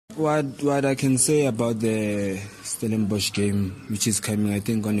What I can say about the Stellenbosch game, which is coming, I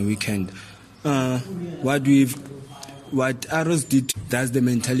think, on the weekend, what Arrows did, that's the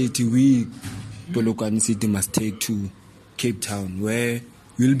mentality we, Polokwane City, must take to Cape Town, where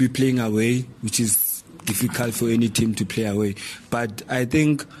we'll be playing away, which is difficult for any team to play away. But I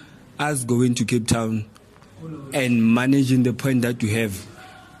think us going to Cape Town and managing the point that we have,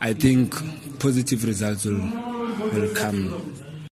 I think positive results will come.